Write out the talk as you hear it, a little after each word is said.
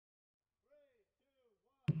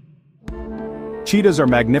Cheetahs are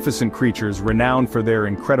magnificent creatures renowned for their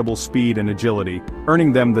incredible speed and agility,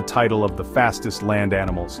 earning them the title of the fastest land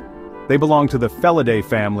animals. They belong to the Felidae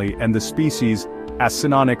family and the species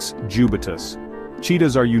Astonishing jubatus.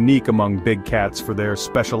 Cheetahs are unique among big cats for their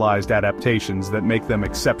specialized adaptations that make them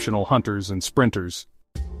exceptional hunters and sprinters.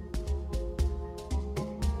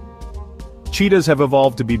 Cheetahs have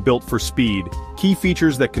evolved to be built for speed. Key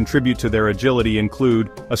features that contribute to their agility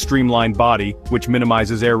include a streamlined body, which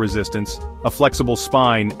minimizes air resistance, a flexible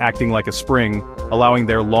spine acting like a spring, allowing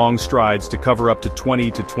their long strides to cover up to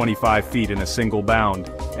 20 to 25 feet in a single bound,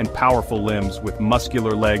 and powerful limbs with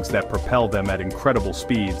muscular legs that propel them at incredible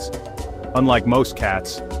speeds. Unlike most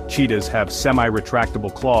cats, cheetahs have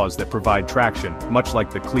semi-retractable claws that provide traction, much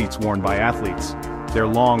like the cleats worn by athletes. Their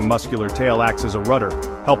long, muscular tail acts as a rudder,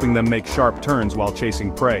 helping them make sharp turns while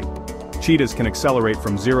chasing prey. Cheetahs can accelerate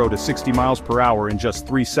from 0 to 60 miles per hour in just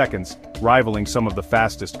 3 seconds, rivaling some of the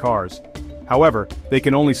fastest cars. However, they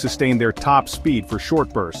can only sustain their top speed for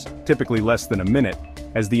short bursts, typically less than a minute,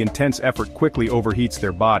 as the intense effort quickly overheats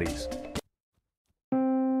their bodies.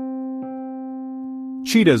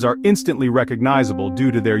 Cheetahs are instantly recognizable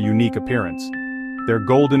due to their unique appearance. Their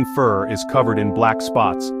golden fur is covered in black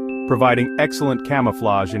spots, providing excellent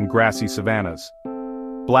camouflage in grassy savannas.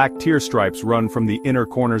 Black tear stripes run from the inner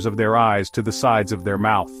corners of their eyes to the sides of their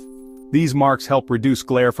mouth. These marks help reduce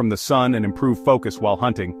glare from the sun and improve focus while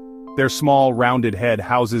hunting. Their small, rounded head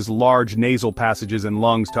houses large nasal passages and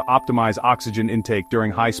lungs to optimize oxygen intake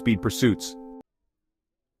during high-speed pursuits.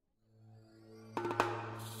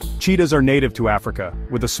 Cheetahs are native to Africa,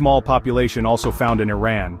 with a small population also found in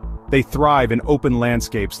Iran. They thrive in open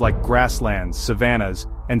landscapes like grasslands, savannas,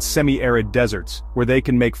 and semi-arid deserts, where they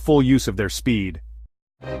can make full use of their speed.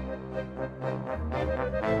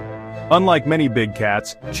 Unlike many big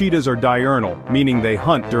cats, cheetahs are diurnal, meaning they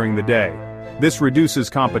hunt during the day. This reduces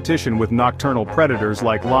competition with nocturnal predators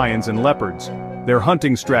like lions and leopards. Their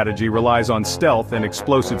hunting strategy relies on stealth and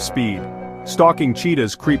explosive speed. Stalking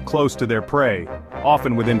cheetahs creep close to their prey,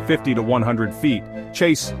 often within 50 to 100 feet.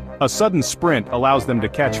 A sudden sprint allows them to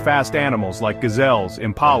catch fast animals like gazelles,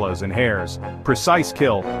 impalas, and hares. Precise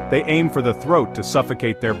kill, they aim for the throat to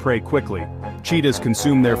suffocate their prey quickly. Cheetahs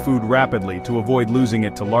consume their food rapidly to avoid losing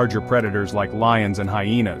it to larger predators like lions and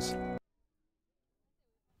hyenas.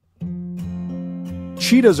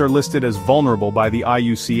 Cheetahs are listed as vulnerable by the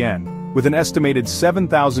IUCN, with an estimated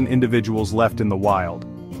 7,000 individuals left in the wild.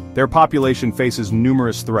 Their population faces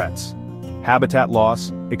numerous threats. Habitat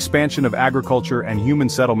loss, expansion of agriculture and human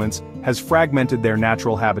settlements has fragmented their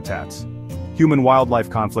natural habitats. Human-wildlife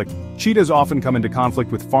conflict. Cheetahs often come into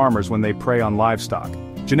conflict with farmers when they prey on livestock.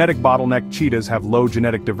 Genetic bottleneck. Cheetahs have low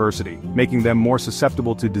genetic diversity, making them more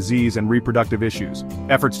susceptible to disease and reproductive issues.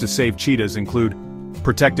 Efforts to save cheetahs include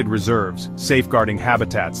protected reserves, safeguarding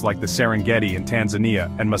habitats like the Serengeti in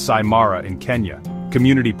Tanzania and Masai Mara in Kenya.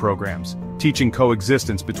 Community programs, teaching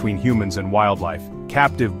coexistence between humans and wildlife.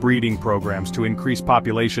 Captive breeding programs to increase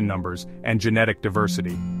population numbers and genetic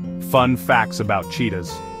diversity. Fun facts about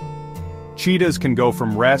cheetahs. Cheetahs can go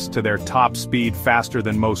from rest to their top speed faster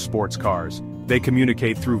than most sports cars. They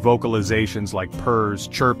communicate through vocalizations like purrs,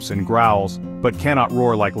 chirps, and growls, but cannot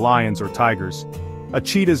roar like lions or tigers. A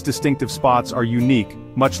cheetah's distinctive spots are unique,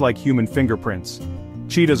 much like human fingerprints.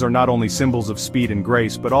 Cheetahs are not only symbols of speed and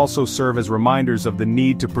grace but also serve as reminders of the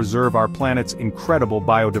need to preserve our planet's incredible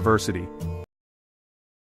biodiversity.